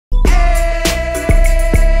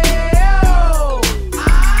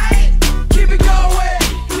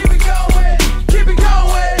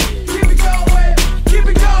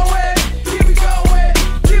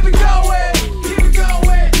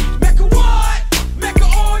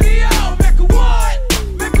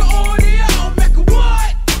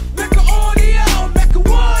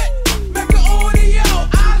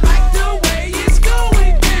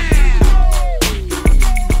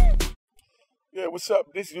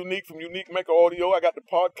This is Unique from Unique Mecca Audio. I got the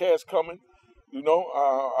podcast coming. You know,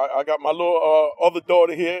 I got my little other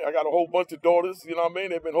daughter here. I got a whole bunch of daughters, you know what I mean?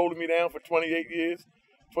 They've been holding me down for 28 years,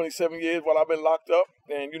 27 years while I've been locked up.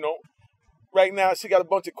 And, you know, right now she got a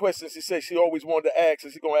bunch of questions she said she always wanted to ask,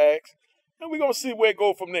 and she's going to ask. And we're going to see where it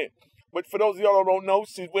goes from there. But for those of y'all who don't know,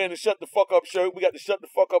 she's wearing the Shut the Fuck Up shirt. We got the Shut the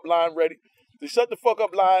Fuck Up line ready. The Shut the Fuck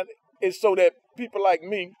Up line is so that people like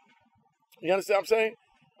me, you understand what I'm saying?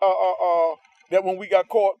 That when we got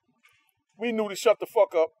caught, we knew to shut the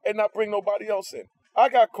fuck up and not bring nobody else in. I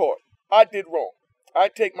got caught. I did wrong. I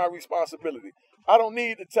take my responsibility. I don't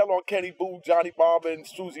need to tell on Kenny Boo, Johnny Bob, and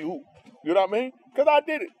Susie Who. You know what I mean? Because I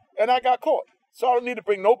did it, and I got caught. So I don't need to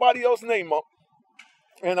bring nobody else's name up.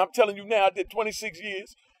 And I'm telling you now, I did 26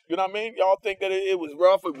 years. You know what I mean? Y'all think that it was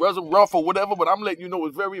rough, it wasn't rough or whatever, but I'm letting you know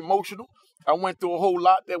it was very emotional. I went through a whole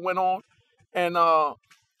lot that went on. And,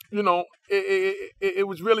 you know, it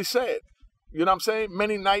was really sad. You know what I'm saying?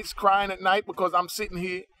 Many nights crying at night because I'm sitting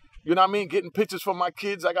here, you know what I mean, getting pictures from my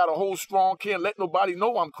kids. I got a whole strong, can't let nobody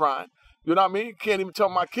know I'm crying. You know what I mean? Can't even tell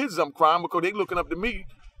my kids I'm crying because they looking up to me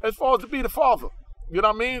as far as to be the father. You know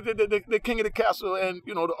what I mean? The king of the castle and,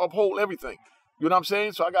 you know, to uphold everything. You know what I'm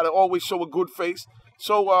saying? So I got to always show a good face.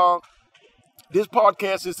 So this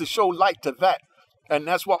podcast is to show light to that. And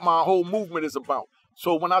that's what my whole movement is about.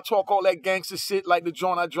 So when I talk all that gangster shit, like the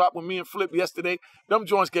joint I dropped with me and Flip yesterday, them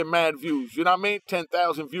joints get mad views. You know what I mean?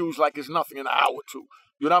 10,000 views like it's nothing in an hour or two.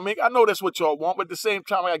 You know what I mean? I know that's what y'all want, but at the same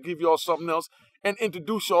time, I give y'all something else and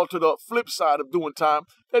introduce y'all to the flip side of doing time.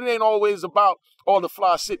 That it ain't always about all the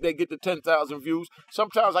fly shit that get the 10,000 views.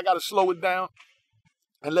 Sometimes I got to slow it down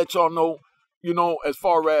and let y'all know, you know, as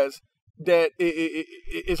far as that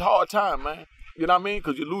it's hard time, man. You know what I mean?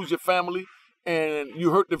 Because you lose your family. And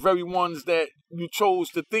you hurt the very ones that you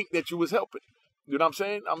chose to think that you was helping. You know what I'm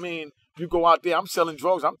saying? I mean, you go out there, I'm selling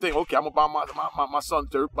drugs. I'm thinking, okay, I'm going to buy my son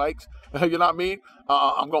dirt bikes. You know what I mean?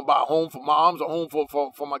 I'm going to buy a home for moms, a home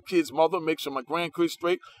for my kid's mother, make sure my grandkids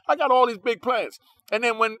straight. I got all these big plans. And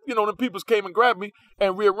then when, you know, the peoples came and grabbed me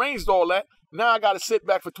and rearranged all that, now I got to sit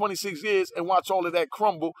back for 26 years and watch all of that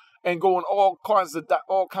crumble and go in all kinds of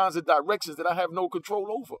directions that I have no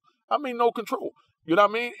control over. I mean, no control. You know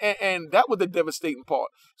what I mean? And that was the devastating part.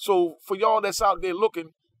 So for y'all that's out there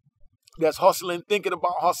looking, that's hustling, thinking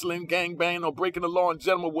about hustling, gangbang, or breaking the law in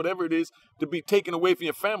general, whatever it is, to be taken away from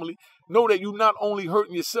your family, know that you not only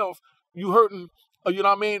hurting yourself, you hurting, you know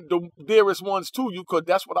what I mean, the dearest ones to you, because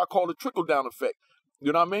that's what I call the trickle-down effect.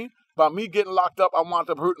 You know what I mean? By me getting locked up, I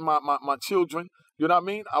wound up hurting my children. You know what I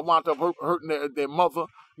mean? I wound up hurting their mother,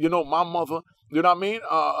 you know, my mother. You know what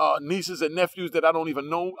I mean? Nieces and nephews that I don't even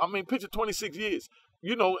know. I mean, picture 26 years.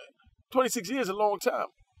 You know, 26 years is a long time,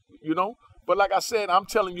 you know? But like I said, I'm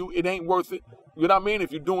telling you, it ain't worth it. You know what I mean?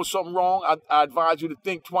 If you're doing something wrong, I advise you to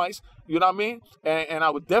think twice. You know what I mean? And I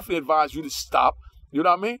would definitely advise you to stop. You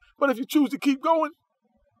know what I mean? But if you choose to keep going,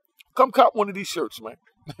 come cop one of these shirts, man.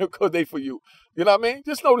 Because they for you. You know what I mean?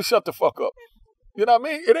 Just know to shut the fuck up. You know what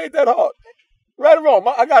I mean? It ain't that hard. Right or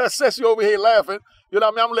wrong, I got a Sessy over here laughing. You know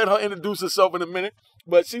what I mean? I'm going to let her introduce herself in a minute.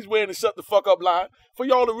 But she's wearing the Shut the Fuck Up line. For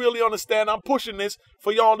y'all to really understand, I'm pushing this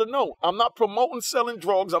for y'all to know. I'm not promoting selling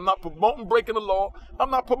drugs. I'm not promoting breaking the law. I'm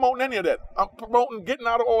not promoting any of that. I'm promoting getting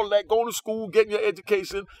out of all that, going to school, getting your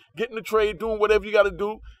education, getting the trade, doing whatever you got to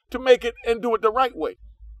do to make it and do it the right way.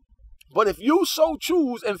 But if you so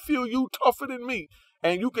choose and feel you tougher than me,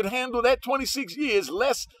 and you can handle that 26 years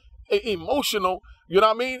less emotional, you know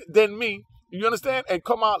what I mean, than me, you understand? And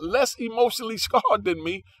come out less emotionally scarred than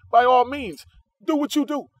me, by all means, do what you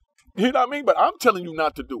do. You know what I mean? But I'm telling you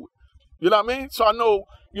not to do it. You know what I mean? So I know,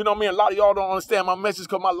 you know what I mean, a lot of y'all don't understand my message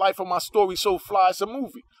because my life and my story so fly. It's a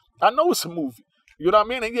movie. I know it's a movie. You know what I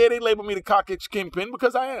mean? And yeah, they label me the cockroach kingpin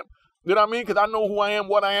because I am. You know what I mean? Because I know who I am,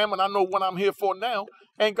 what I am, and I know what I'm here for now.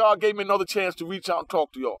 And God gave me another chance to reach out and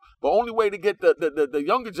talk to y'all. The only way to get the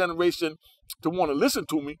younger generation to want to listen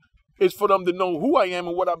to me is for them to know who I am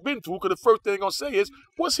and what I've been through. Because the first thing they're going to say is,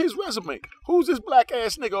 what's his resume? Who's this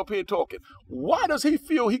black-ass nigga up here talking? Why does he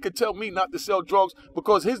feel he could tell me not to sell drugs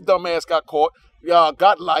because his dumb ass got caught,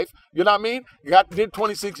 got life, you know what I mean? Did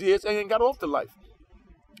 26 years and got off the life.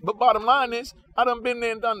 But bottom line is, I done been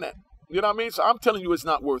there and done that. You know what I mean? So I'm telling you it's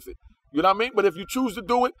not worth it. You know what I mean? But if you choose to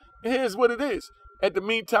do it, here's what it is. At the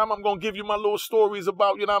meantime, I'm going to give you my little stories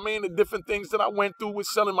about, you know what I mean, the different things that I went through with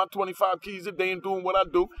selling my 25 keys a day and doing what I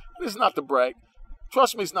do. And it's not to brag.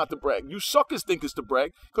 Trust me, it's not to brag. You suckers think it's to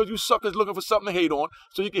brag because you suckers looking for something to hate on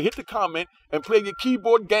so you can hit the comment and play your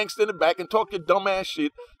keyboard gangster in the back and talk your dumb ass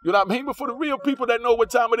shit. You know what I mean? But for the real people that know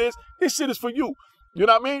what time it is, this shit is for you. You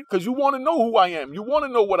know what I mean? Because you want to know who I am. You want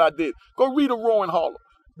to know what I did. Go read a Raw in Harlem.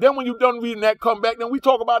 Then when you're done reading that, come back, then we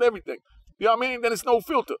talk about everything. You know what I mean? Then it's no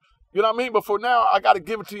filter. You know what I mean? But for now, I got to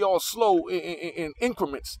give it to y'all slow in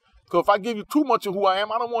increments. Because if I give you too much of who I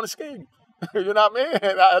am, I don't want to scare you. You know what I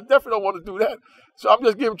mean? I definitely don't want to do that. So I'm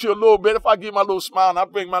just giving you a little bit. If I give my little smile and I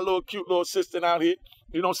bring my little cute little assistant out here,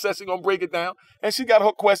 you know, Sessy gonna break it down. And she got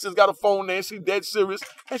her questions, got her phone there. She dead serious.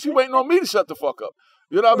 And she waiting on me to shut the fuck up.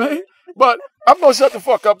 You know what I mean? But I'm gonna shut the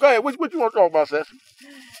fuck up. Go ahead. What you want to talk about, Sessy?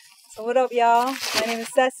 So what up, y'all? My name is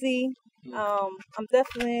Sessy. I'm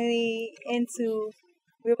definitely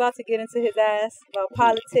we're about to get into his ass about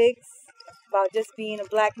politics, about just being a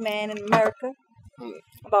black man in America,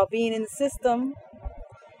 about being in the system,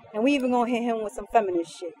 and we even gonna hit him with some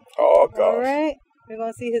feminist shit. Oh, gosh. All right? We're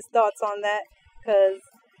gonna see his thoughts on that, because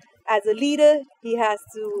as a leader, he has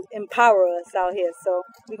to empower us out here. So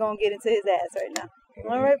we're gonna get into his ass right now.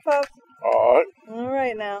 All right, Pops? All right. All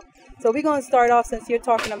right, now. So we're going to start off, since you're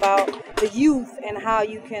talking about the youth and how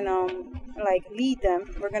you can, lead them.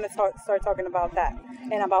 We're going to start talking about that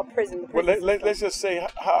and about prison. Well, let's just say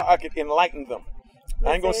how I could enlighten them.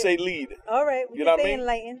 I ain't going to say lead. All right. You know what I mean?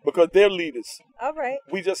 Enlighten. Because they're leaders. All right.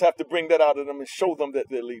 We just have to bring that out of them and show them that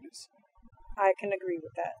they're leaders. I can agree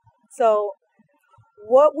with that. So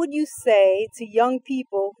what would you say to young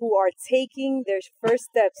people who are taking their first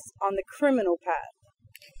steps on the criminal path?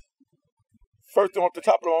 First thing off the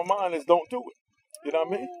top of my mind is don't do it. You know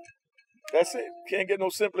what I mean? That's it. Can't get no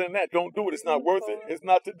simpler than that. Don't do it. It's not worth it. It's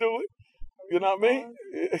not to do it. You know what I mean?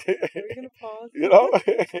 We're gonna pause. You know?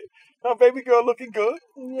 Now, baby girl looking good.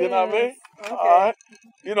 Yes. You know what I mean? Okay. All right.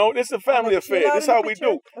 You know, this is a family affair. This is how we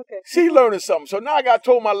do. Okay. She learning something. So now I got to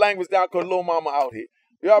tone my language down because little mama out here.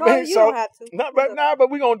 You know what I mean? You so, don't have to. but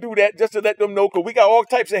we're going to do that just to let them know, because we got all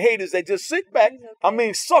types of haters that just sit back. Okay. I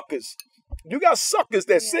mean, suckers. You got suckers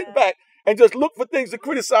that sit back and just look for things to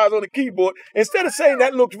criticize on the keyboard. Instead of saying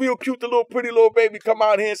that looks real cute, the little pretty little baby come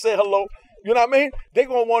out here and say hello. You know what I mean? They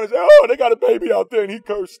going to want to say, oh, they got a baby out there and he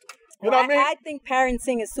cursed. You know what I mean? I think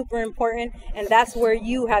parenting is super important, and that's where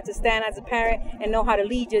you have to stand as a parent and know how to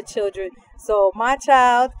lead your children. So my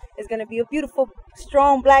child is going to be a beautiful,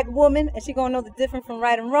 strong black woman, and she's going to know the difference from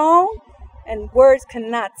right and wrong, and words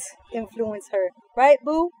cannot influence her. Right,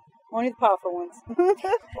 boo? Only the powerful ones.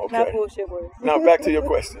 Okay. Not bullshit words. Now back to your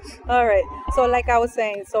questions. All right. So like I was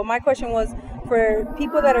saying, so my question was, for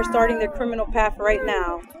people that are starting their criminal path right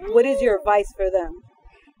now, what is your advice for them?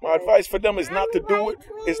 My advice for them is not to do it.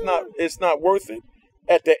 It's not worth it.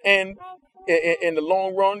 At the end, in the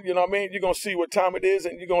long run, you know what I mean? You're going to see what time it is,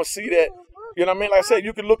 and you're going to see that, you know what I mean? Like I said,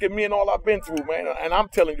 you can look at me and all I've been through, man, and I'm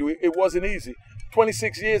telling you, it wasn't easy.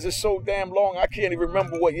 26 years is so damn long, I can't even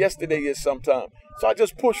remember what yesterday is sometimes. So I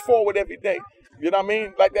just push forward every day. You know what I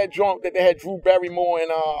mean? Like that joint that they had Drew Barrymore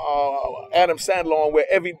and Adam Sandler on, where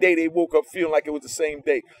every day they woke up feeling like it was the same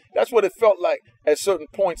day. That's what it felt like at certain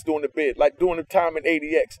points during the bid, like during the time in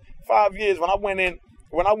ADX. 5 years, when I went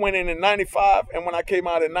in 95 and when I came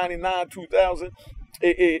out in 99, 2000,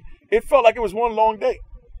 it felt like it was one long day.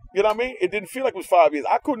 You know what I mean? It didn't feel like it was 5 years.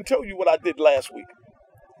 I couldn't tell you what I did last week.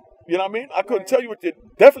 You know what I mean? I couldn't tell you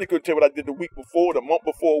definitely couldn't tell you what I did the week before, the month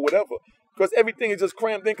before, whatever. Because everything is just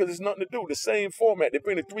crammed in because there's nothing to do. The same format. They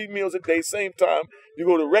bring the 3 meals a day, same time. You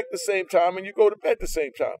go to rec the same time and you go to bed the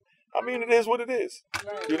same time. I mean, it is what it is.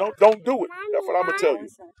 You know, don't do it. That's what I'm going to tell you.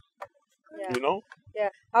 Yeah. You know? Yeah.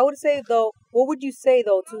 I would say, though, what would you say,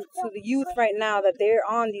 though, to the youth right now that they're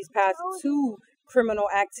on these paths to criminal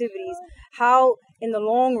activities? How, in the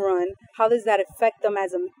long run, how does that affect them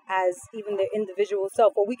as even their individual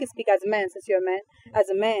self? Or we can speak as a man, since you're a man, as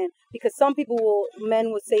a man, because some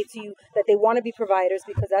men would say to you that they want to be providers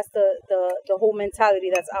because that's the whole mentality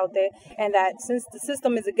that's out there, and that since the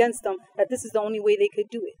system is against them, that this is the only way they could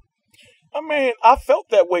do it. I mean, I felt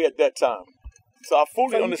that way at that time. So I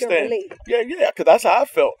fully understand. Yeah, because that's how I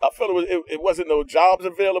felt. I felt it wasn't no jobs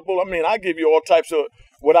available. I mean, I give you all types of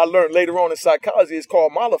what I learned later on in psychology is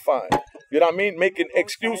called mollifying. You know what I mean? Making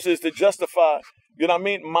excuses to justify, you know what I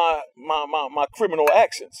mean, my criminal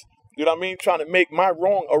actions. You know what I mean? Trying to make my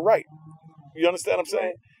wrong a right. You understand what I'm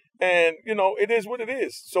saying? And, you know, it is what it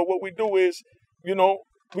is. So what we do is, you know,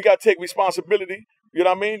 we got to take responsibility. You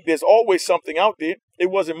know what I mean? There's always something out there. It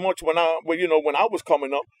wasn't much when I was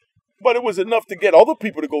coming up. But it was enough to get other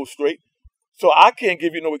people to go straight. So I can't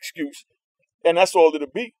give you no excuse. And that's all it'll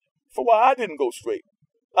be for why I didn't go straight.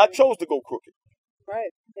 I chose to go crooked. Right.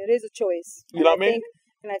 It is a choice. You know what I mean?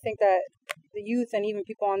 And I think that the youth and even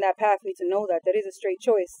people on that path need to know that is a straight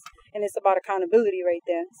choice. And it's about accountability right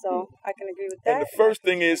there. So I can agree with that. And the first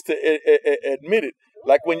thing is to admit it.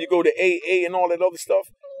 Like when you go to AA and all that other stuff,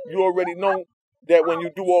 you already know that when you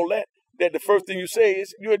do all that the first thing you say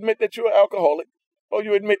is you admit that you're an alcoholic. Or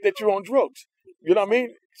you admit that you're on drugs. You know what I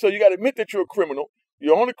mean? So you got to admit that you're a criminal.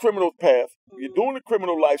 You're on a criminal path. You're doing a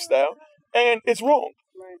criminal lifestyle, and it's wrong.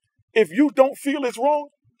 Right. If you don't feel it's wrong,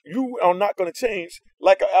 you are not going to change.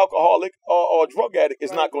 Like an alcoholic or a drug addict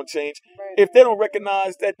is not going to change if they don't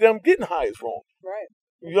recognize that them getting high is wrong. Right.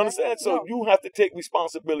 You understand? So you have to take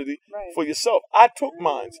responsibility for yourself. I took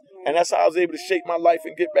mine, and that's how I was able to shape my life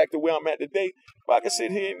and get back to where I'm at today. But I can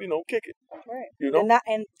sit here and, kick it. Right. You know?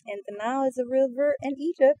 And now is a real vert in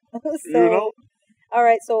Egypt. So, you know? All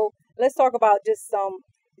right, so let's talk about just some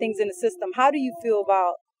things in the system. How do you feel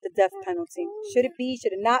about the death penalty? Should it be?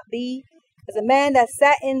 Should it not be? As a man that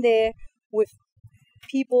sat in there with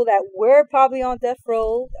people that were probably on death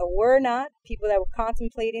row or were not, people that were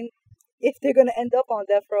contemplating if they're going to end up on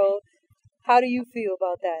death row, how do you feel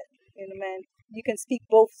about that? Man, you can speak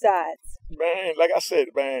both sides. Man, like I said,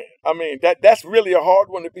 man, I mean, that's really a hard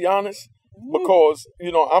one, to be honest, because,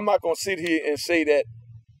 I'm not going to sit here and say that,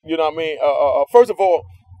 first of all,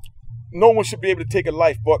 no one should be able to take a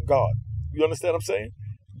life but God. You understand what I'm saying?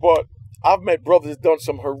 But I've met brothers done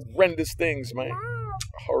some horrendous things, man.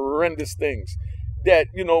 Horrendous things that,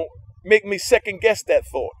 make me second guess that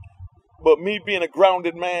thought. But me being a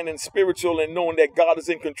grounded man and spiritual and knowing that God is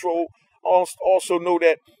in control, also know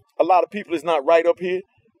that a lot of people is not right up here,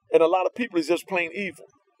 and a lot of people is just plain evil.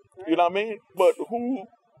 You know what I mean? But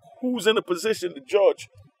who's in a position to judge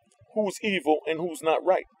who's evil and who's not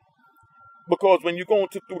right? Because when you're going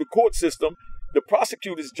through the court system, the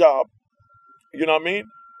prosecutor's job, you know what I mean?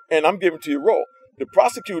 And I'm giving to you raw. The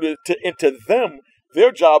prosecutor,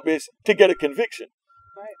 their job is to get a conviction.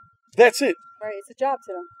 Right. That's it. Right, it's a job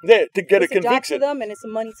to them. Yeah, to get a conviction. It's a job to them, and it's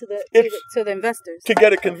some money to the investors. To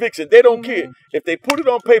get a conviction. They don't care. If they put it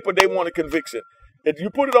on paper, they want a conviction. If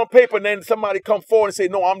you put it on paper and then somebody come forward and say,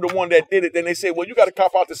 no, I'm the one that did it, then they say, well, you got to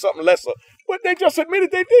cop out to something lesser. But they just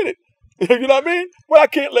admitted they did it. You know what I mean? Well, I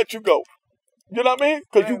can't let you go. You know what I mean?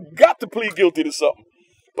 Because you got to plead guilty to something.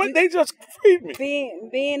 But they just freed me.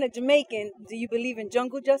 Being a Jamaican, do you believe in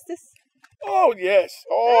jungle justice? Oh, yes.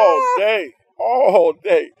 All day. All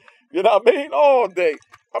day. You know what I mean? All day.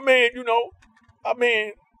 I mean,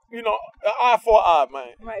 eye for eye, man.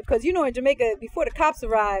 Right, because in Jamaica, before the cops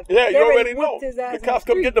arrive, you already know. The cops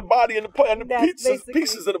come get the body and the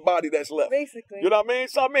pieces of the body that's left. Basically. You know what I mean?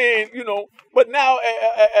 So, I mean, but now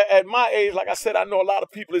at my age, like I said, I know a lot of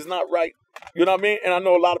people is not right. You know what I mean? And I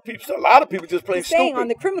know a lot of people just plain stupid. On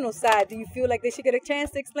the criminal side, do you feel like they should get a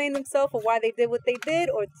chance to explain themselves or why they did what they did?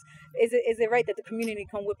 Or is it right that the community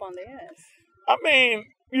come whip on their ass? I mean,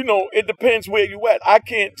 it depends where you at. I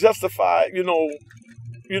can't justify,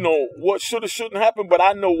 what should or shouldn't happen, but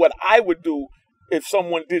I know what I would do if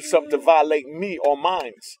someone did something to violate me or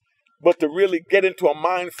mines. But to really get into a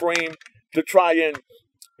mind frame to try and,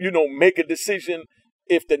 make a decision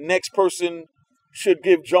if the next person should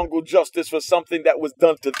give jungle justice for something that was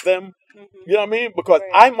done to them. You know what I mean? Because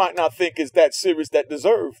I might not think it's that serious that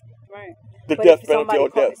deserve the death penalty or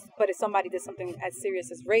death. But if somebody did something as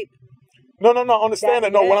serious as rape. No, understand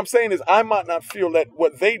that. No, what I'm saying is I might not feel that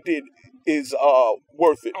what they did is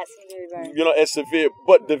worth it. As severe.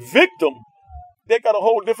 But the victim, they got a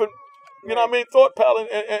whole different, thought pattern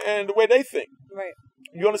and the way they think. Right.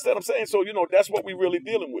 You understand what I'm saying? So, that's what we're really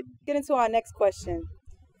dealing with. Get into our next question.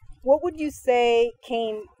 What would you say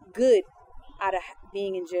came good out of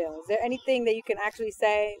being in jail? Is there anything that you can actually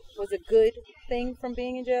say was a good thing from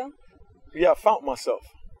being in jail? Yeah, I found myself.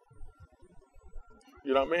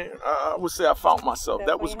 You know what I mean? I would say I found myself.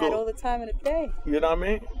 That was good. All the time in the day. You know what I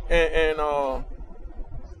mean?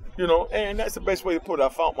 And that's the best way to put it. I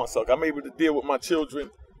found myself. I'm able to deal with my children.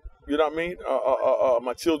 You know what I mean?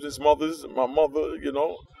 My children's mothers, my mother.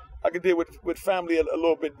 I can deal with family a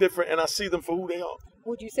little bit different, and I see them for who they are.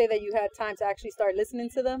 Would you say that you had time to actually start listening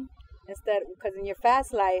to them instead? Because in your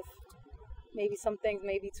fast life, maybe some things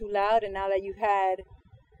may be too loud, and now that you had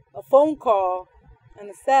a phone call and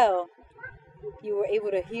a cell, you were able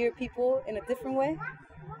to hear people in a different way?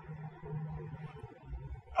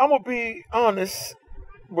 I'm going to be honest,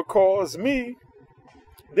 because they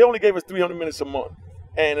only gave us 300 minutes a month.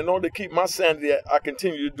 And in order to keep my sanity, I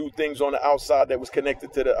continue to do things on the outside that was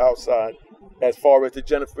connected to the outside as far as to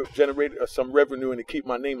generate some revenue and to keep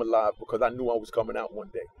my name alive, because I knew I was coming out one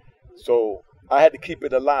day. So I had to keep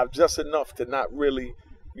it alive just enough to not really,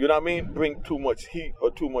 bring too much heat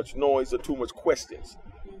or too much noise or too much questions.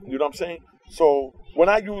 You know what I'm saying? So when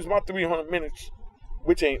I use my 300 minutes,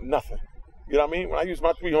 which ain't nothing, you know what I mean? When I use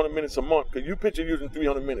my 300 minutes a month, because you picture using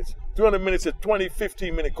 300 minutes. 300 minutes is 20,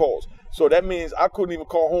 15-minute calls. So that means I couldn't even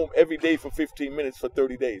call home every day for 15 minutes for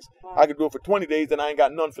 30 days. Wow. I could do it for 20 days, and I ain't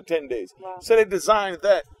got none for 10 days. Wow. So they designed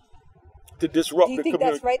that to disrupt Do you the think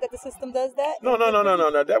community. that's right that the system does that? No.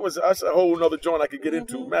 That's a whole nother joint I could get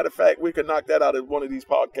into. Matter of fact, we could knock that out of one of these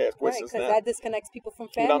podcast questions Right, because now. that disconnects people from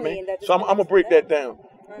family. You know what I mean? And that So I'm gonna break that down.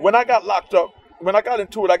 Right. When I got locked up, when I got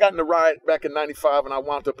into it, I got in the riot back in '95, and I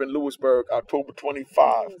wound up in Lewisburg, October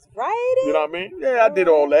 25. Right. You know what I mean? Yeah, I did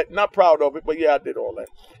all that. Not proud of it, but yeah, I did all that.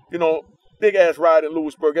 You know, big ass riot in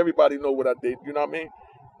Lewisburg. Everybody know what I did. You know what I mean?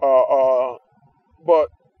 But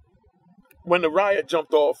when the riot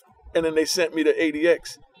jumped off, and then they sent me to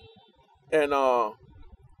ADX, and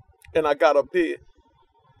I got up there,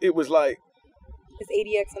 it was like, is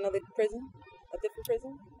ADX another prison? A different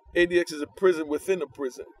prison? ADX is a prison within a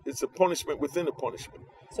prison. It's a punishment within a punishment.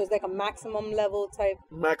 So it's like a maximum level type.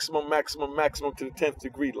 Maximum to the 10th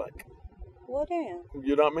degree, like. Well, damn.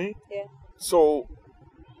 You know what I mean? Yeah. So,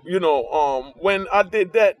 you know, when I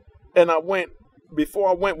did that, and before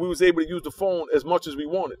I went, we was able to use the phone as much as we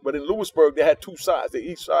wanted. But in Lewisburg, they had two sides: the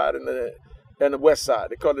east side and the west side.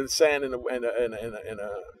 They called it the sand and a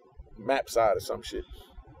map side or some shit.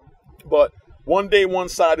 But one day, one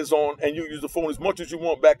side is on, and you use the phone as much as you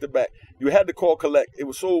want back to back. You had to call collect. It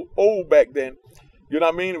was so old back then. You know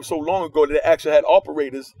what I mean? It was so long ago that they actually had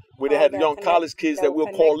operators where they had young college kids that will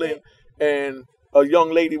call in, and a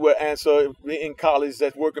young lady will answer in college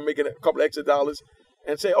that's working, making a couple extra dollars,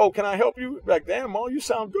 and say, "Oh, can I help you?" Like, damn, Mom, you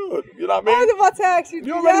sound good. You know what I mean? I was about to ask you.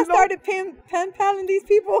 Y'all started pen paling these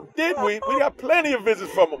people? Did we? We got plenty of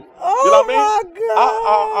visits from them. Oh, you know what I mean?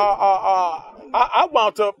 My God. I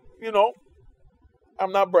wound up, you know,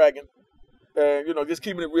 I'm not bragging. You know, just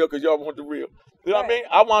keeping it real because y'all want the real. You know what I mean?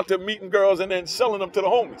 I wound up meeting girls and then selling them to the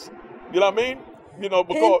homies. You know what I mean? You know,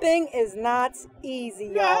 because pimping is not easy,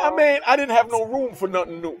 y'all. Yeah, I mean, I didn't have no room for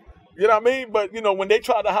nothing new. You know what I mean? But, you know, when they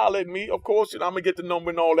try to holler at me, of course, you know, I'm going to get the number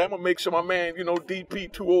and all that. I'm going to make sure my man, you know,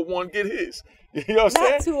 Pt1 get his. You know what I'm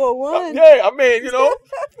saying? Not 201. Yeah, I mean, you know,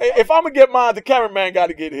 if I'm going to get mine, the cameraman got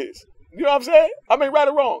to get his. You know what I'm saying? I mean, right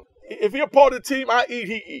or wrong. If he a part of the team, I eat,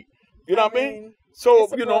 he eat. You know what I mean? So,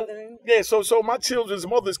 you know, yeah, so my children's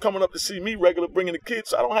mother's coming up to see me regular, bringing the kids.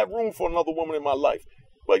 So I don't have room for another woman in my life.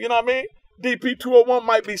 But, you know what I mean? DP201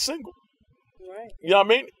 might be single. Right. You know what I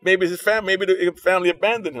mean? Maybe his family, maybe the family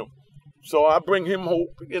abandoned him. So I bring him hope,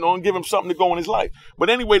 you know, and give him something to go in his life. But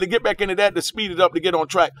anyway, to get back into that, to speed it up, to get on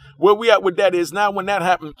track, where we at with that is now when that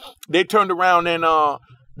happened, they turned around and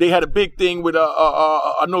they had a big thing with,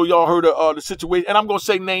 I know y'all heard of the situation, and I'm going to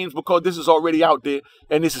say names because this is already out there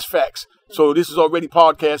and this is facts. So this is already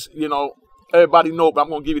podcast, you know, everybody know, but I'm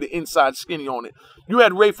going to give you the inside skinny on it. You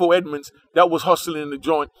had Rayful Edmonds that was hustling in the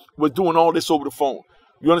joint, was doing all this over the phone.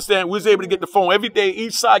 You understand? We was able to get the phone every day.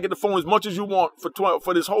 Each side get the phone as much as you want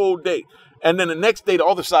for this whole day. And then the next day, the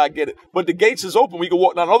other side get it. But the gates is open. We can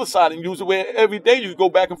walk down the other side and use it where every day you can go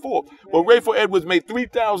back and forth. But Rayful Edmonds made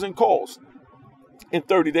 3,000 calls in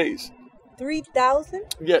 30 days.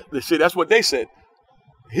 3,000? Yeah, that's what they said.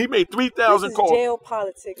 He made 3,000 calls. Jail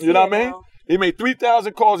politics. You know what I mean? He made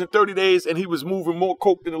 3,000 calls in 30 days, and he was moving more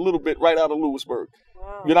coke than a little bit right out of Lewisburg.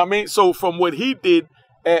 Wow. You know what I mean? So from what he did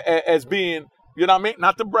as being, you know what I mean?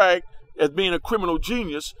 Not to brag, as being a criminal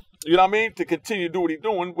genius, you know what I mean? To continue to do what he's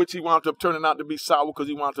doing, which he wound up turning out to be sour because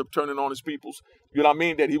he wound up turning on his peoples. You know what I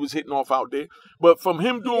mean? That he was hitting off out there. But from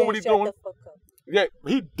him doing what he's doing, yeah,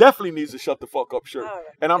 he definitely needs to shut the fuck up shirt. Right.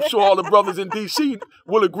 And I'm sure all the brothers in D.C.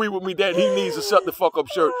 will agree with me that he needs to shut the fuck up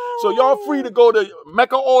shirt. So y'all free to go to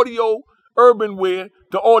Mecca Audio, Urban Wear,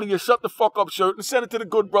 the audio shut the fuck up shirt and send it to the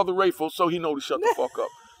good brother Rayful so he know to shut the fuck up.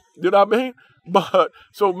 You know what I mean? But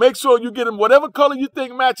so make sure you get him whatever color you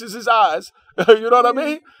think matches his eyes. You know what I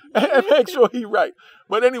mean? And make sure he right.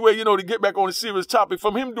 But anyway, you know, to get back on the serious topic,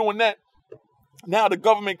 from him doing that, now the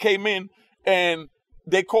government came in and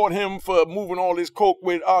they caught him for moving all this coke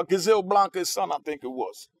with Gazelle Blanco's son, I think it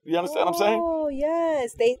was. You understand what I'm saying? Oh,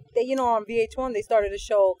 yes. They you know, on VH1, they started a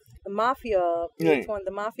show, the Mafia, VH1,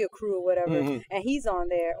 the Mafia Crew or whatever, and he's on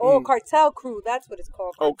there. Oh, Cartel Crew, that's what it's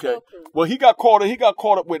called. Cartel Crew. Well, he got caught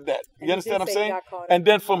up with that. You understand what I'm saying? And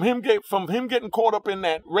then from him getting caught up in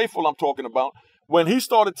that, Rayful I'm talking about, when he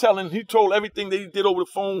started he told everything that he did over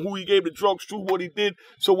the phone, who he gave the drugs to, what he did.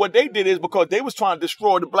 So what they did is because they was trying to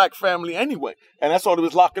destroy the black family anyway. And that's all they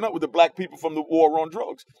was locking up with the black people from the war on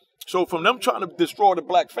drugs. So from them trying to destroy the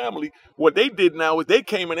black family, what they did now is they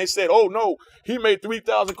came and they said, oh no, he made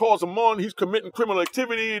 3,000 calls a month. He's committing criminal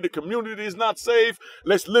activity. The community is not safe.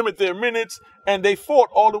 Let's limit their minutes. And they fought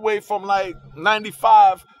all the way from like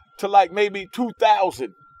 95 to like maybe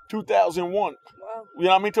 2000, 2001. Wow. You know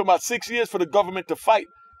what I mean? Talking about 6 years for the government to fight.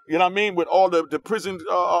 You know what I mean? With all the prison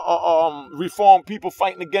reform people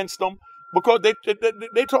fighting against them. Because they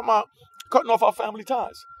talking about cutting off our family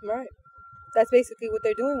ties. Right. That's basically what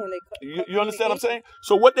they're doing when they. You understand what I'm saying?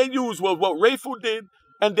 So what they used was what Rayful did,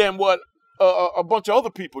 and then what a bunch of other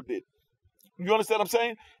people did. You understand what I'm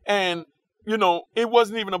saying? And you know, it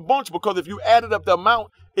wasn't even a bunch, because if you added up the amount,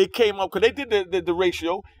 it came up, because they did the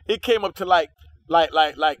ratio. It came up to like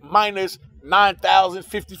minus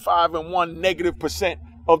 9,055 and 1%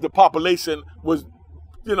 of the population was,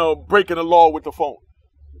 you know, breaking the law with the phone.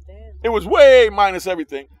 Damn. It was way minus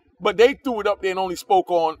everything, but they threw it up there and only spoke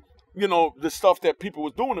on, you know, the stuff that people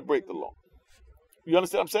was doing to break the law. You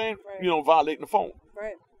understand what I'm saying? Right. You know, violating the phone.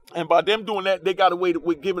 Right. And by them doing that, they got away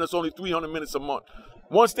with giving us only 300 minutes a month.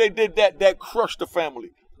 Once they did that, that crushed the family.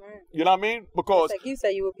 Right. You know what I mean? Because just like you said,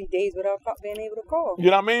 you would be days without being able to call.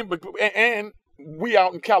 You know what I mean? And we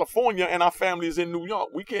out in California and our family is in New York.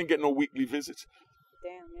 We can't get no weekly visits.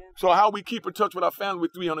 Damn, yeah. So how we keep in touch with our family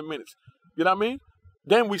with 300 minutes? You know what I mean?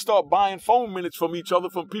 Then we start buying phone minutes from each other,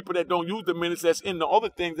 from people that don't use the minutes that's in the other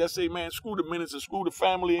things that say, man, screw the minutes and screw the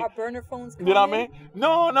family. Our burner phones You know what I mean?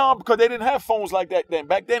 No, because they didn't have phones like that then.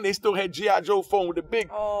 Back then, they still had G.I. Joe phone with the big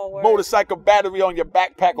motorcycle battery on your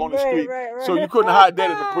backpack on the street. Right. So you couldn't hide that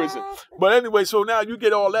in the prison. But anyway, so now you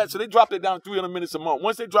get all that. So they dropped it down to 300 minutes a month.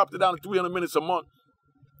 Once they dropped it down to 300 minutes a month,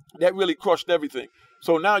 that really crushed everything.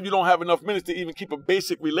 So now you don't have enough minutes to even keep a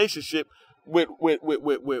basic relationship with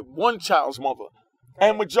one child's mother.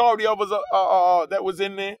 And majority of us that was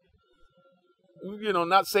in there, you know,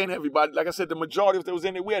 not saying everybody, like I said, the majority of that was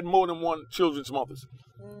in there, we had more than one children's mothers.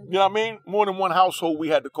 You know what I mean? More than one household we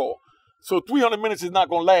had to call. So 300 minutes is not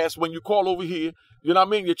going to last. When you call over here, you know what I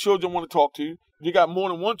mean? Your children want to talk to you. You got more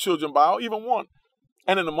than one children by, or even one.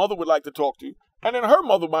 And then the mother would like to talk to you. And then her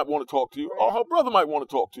mother might want to talk to you, or her brother might want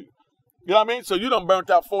to talk to you. You know what I mean? So you done burnt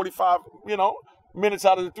out 45, you know, minutes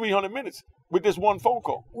out of the 300 minutes. With this one phone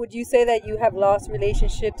call. Would you say that you have lost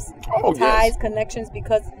relationships, ties, connections,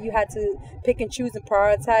 because you had to pick and choose and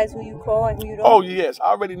prioritize who you call and who you don't? Oh, yes. I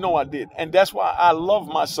already know I did. And that's why I love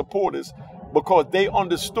my supporters, because they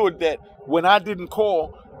understood that when I didn't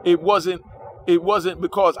call, it wasn't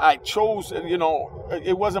because I chose, you know,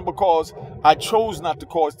 it wasn't because I chose not to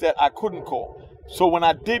call. It's that I couldn't call. So when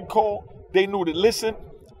I did call, they knew to listen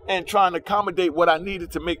and try and accommodate what I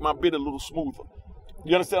needed to make my bid a little smoother.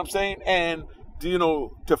 You understand what I'm saying? And, you know,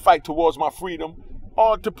 to fight towards my freedom,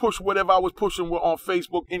 or to push whatever I was pushing on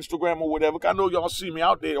Facebook, Instagram, or whatever. I know y'all see me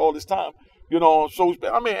out there all this time, you know. So,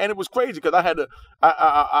 I mean, and it was crazy because I had to,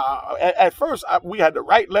 at first, we had to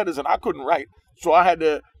write letters and I couldn't write. So I had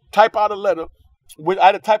to type out a letter. I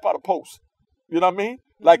had to type out a post. You know what I mean?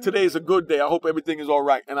 Like, today's a good day. I hope everything is all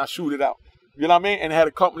right. And I shoot it out. You know what I mean? And I had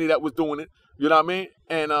a company that was doing it. You know what I mean?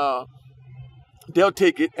 And they'll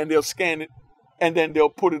take it and they'll scan it. And then they'll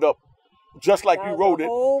put it up just like you wrote it.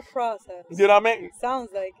 Whole process. You know what I mean? Sounds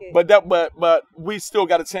like it. But we still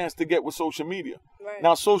got a chance to get with social media. Right.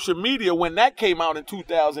 Now, social media, when that came out in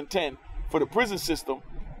 2010 for the prison system,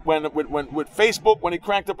 with Facebook, when it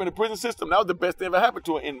cranked up in the prison system, that was the best thing ever happened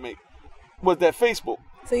to an inmate, was that Facebook.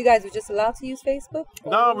 So you guys were just allowed to use Facebook?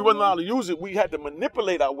 No, we wasn't allowed to use it. We had to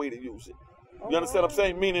manipulate our way to use it. You understand what I'm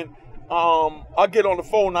saying? Meaning, I get on the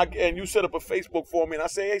phone and you set up a Facebook for me, and I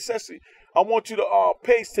say, hey, Sessy, I want you to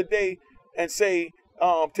paste today and say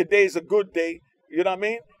today's a good day. You know what I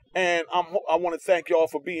mean? And I want to thank y'all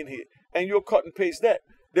for being here. And you'll cut and paste that.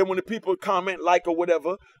 Then when the people comment, like, or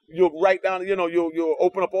whatever, you'll write down, you know, you'll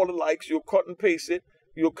open up all the likes, you'll cut and paste it,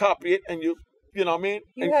 you'll copy it, and you know what I mean?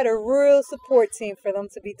 You had a real support team for them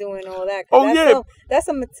to be doing all that. That's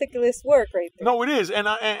some meticulous work right there. No, it is, and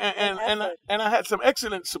I had some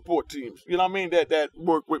excellent support teams. You know what I mean? That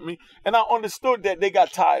worked with me, and I understood that they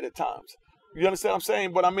got tired at times. You understand what I'm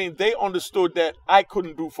saying? But I mean, they understood that I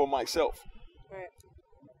couldn't do for myself. Right.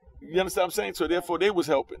 You understand what I'm saying? So therefore, they was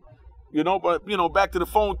helping. You know, but you know, back to the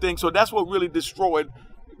phone thing. So that's what really destroyed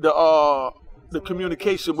the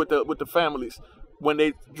communication with the families. When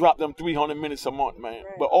they dropped them 300 minutes a month, man.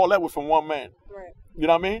 Right. But all that was from one man. Right. You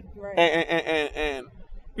know what I mean? Right. And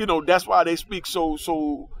you know, that's why they speak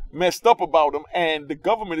so messed up about them. And the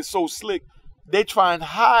government is so slick. They try and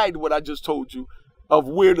hide what I just told you of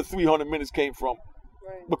where the 300 minutes came from.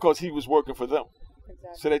 Right. Because he was working for them.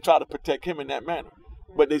 Exactly. So they try to protect him in that manner.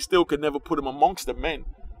 Right. But they still could never put him amongst the men.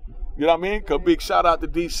 You know what I mean? Cause big shout out to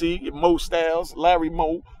DC, Mo Styles, Larry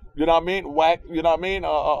Mo. You know what I mean? Whack. You know what I mean?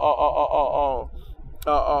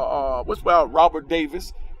 What's about Robert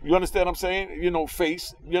Davis? You understand what I'm saying? You know,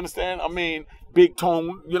 Face. You understand? I mean, Big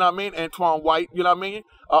Tone. You know what I mean? Antoine White. You know what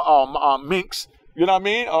I mean? Minx. You know what I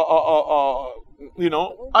mean? You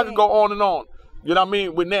know, I could go on and on. You know what I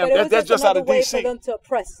mean? With them, that's just out of DC. For them to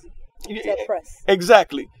oppress.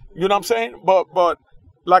 Exactly. You know what I'm saying? But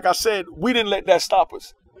like I said, we didn't let that stop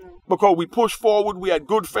us. Because we pushed forward, we had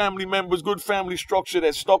good family members, good family structure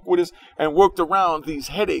that stuck with us and worked around these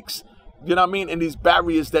headaches, you know what I mean, and these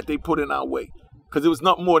barriers that they put in our way. Because it was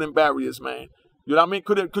nothing more than barriers, man. You know what I mean?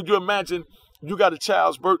 Could you imagine you got a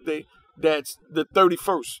child's birthday that's the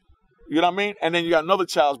 31st, you know what I mean? And then you got another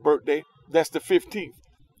child's birthday that's the 15th.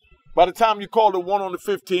 By the time you call the one on the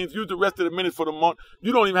 15th, use the rest of the minutes for the month,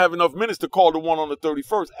 you don't even have enough minutes to call the one on the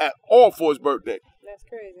 31st at all for his birthday. That's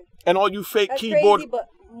crazy. And all you fake That's keyboard... crazy, but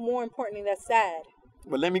more importantly, that's sad.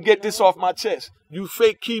 But let me get this off my chest. You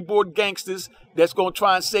fake keyboard gangsters that's going to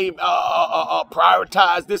try and say,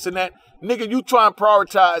 prioritize this and that. Nigga, you try and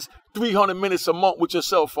prioritize 300 minutes a month with your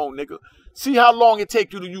cell phone, nigga. See how long it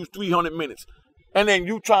take you to use 300 minutes. And then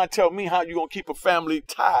you try and tell me how you going to keep a family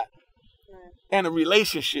tied and a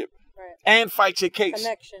relationship and fight your case.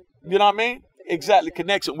 Connection. You know what I mean? Exactly.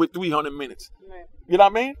 Connection with 300 minutes. Right. You know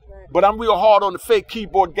what I mean? Right. But I'm real hard on the fake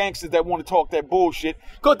keyboard gangsters that want to talk that bullshit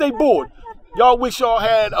because they bored. Y'all wish y'all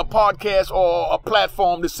had a podcast or a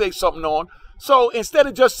platform to say something on. So instead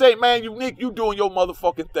of just saying, man, Unique, you doing your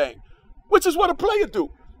motherfucking thing, which is what a player do.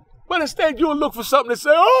 But instead you'll look for something to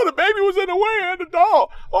say, oh, the baby was in the way and the dog.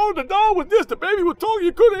 Oh, the dog was this. The baby was talking.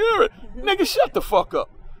 You couldn't hear it. Nigga, shut the fuck up.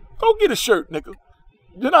 Go get a shirt, nigga.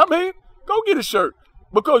 You know what I mean? Go get a shirt.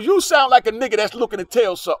 Because you sound like a nigga that's looking to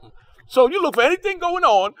tell something. So you look for anything going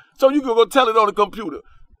on so you can go tell it on the computer.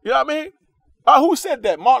 You know what I mean? Who said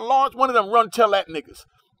that? Martin Lawrence, one of them run tell that niggas.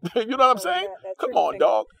 You know what I'm saying? Come on,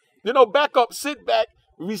 dog. You know, back up, sit back,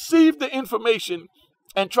 receive the information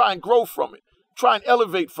and try and grow from it. Try and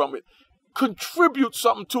elevate from it. Contribute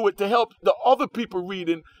something to it to help the other people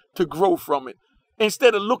reading to grow from it.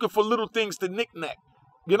 Instead of looking for little things to knick-knack.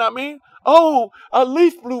 You know what I mean? Oh, a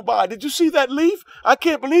leaf blew by. Did you see that leaf? I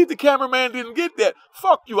can't believe the cameraman didn't get that.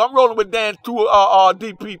 Fuck you. I'm rolling with Dan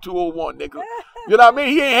DP201, nigga. You know what I mean?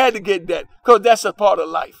 He ain't had to get that because that's a part of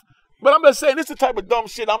life. But I'm just saying, this is the type of dumb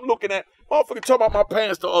shit I'm looking at. Motherfucker talking about my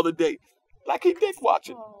pants the other day. Like he dick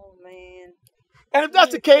watching. Oh, man. And if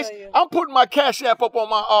that's the case, I'm putting my Cash App up on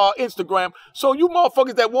my Instagram. So you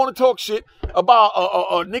motherfuckers that want to talk shit about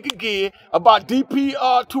nigga gear, about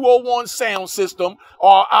DP201 sound system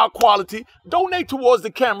or our quality, donate towards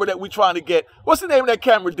the camera that we trying to get. What's the name of that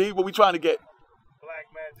camera, D? What we trying to get? Black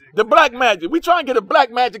Magic. The Black Magic. We trying to get a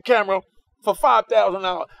Black Magic camera for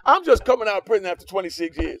 $5,000. I'm just coming out of prison after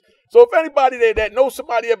 26 years. So if anybody there that knows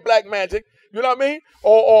somebody at Black Magic, you know what I mean?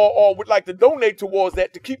 Or would like to donate towards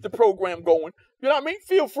that to keep the program going, you know what I mean?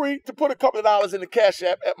 Feel free to put a couple of dollars in the Cash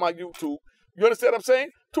App at my YouTube. You understand what I'm saying?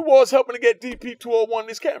 Towards helping to get DP201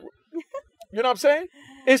 this camera. You know what I'm saying?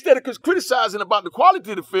 Instead of criticizing about the quality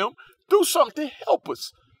of the film, do something to help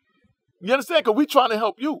us. You understand? Because we trying to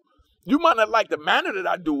help you. You might not like the manner that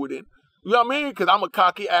I do it in. You know what I mean? Because I'm a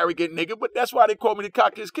cocky, arrogant nigga, but that's why they call me the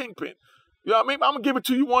cockiest kingpin. You know what I mean? I'm going to give it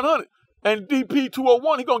to you 100. And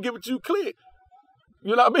DP201, he going to give it to you clear.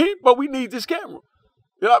 You know what I mean? But we need this camera.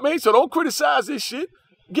 You know what I mean? So don't criticize this shit.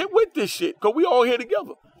 Get with this shit, because we all here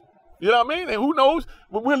together. You know what I mean? And who knows,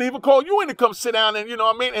 but we'll even call you in to come sit down and, you know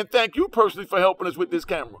what I mean, and thank you personally for helping us with this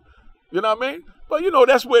camera. You know what I mean? But, you know,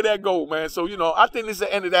 that's where that goes, man. So, you know, I think this is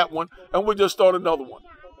the end of that one, and we'll just start another one.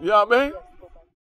 You know what I mean?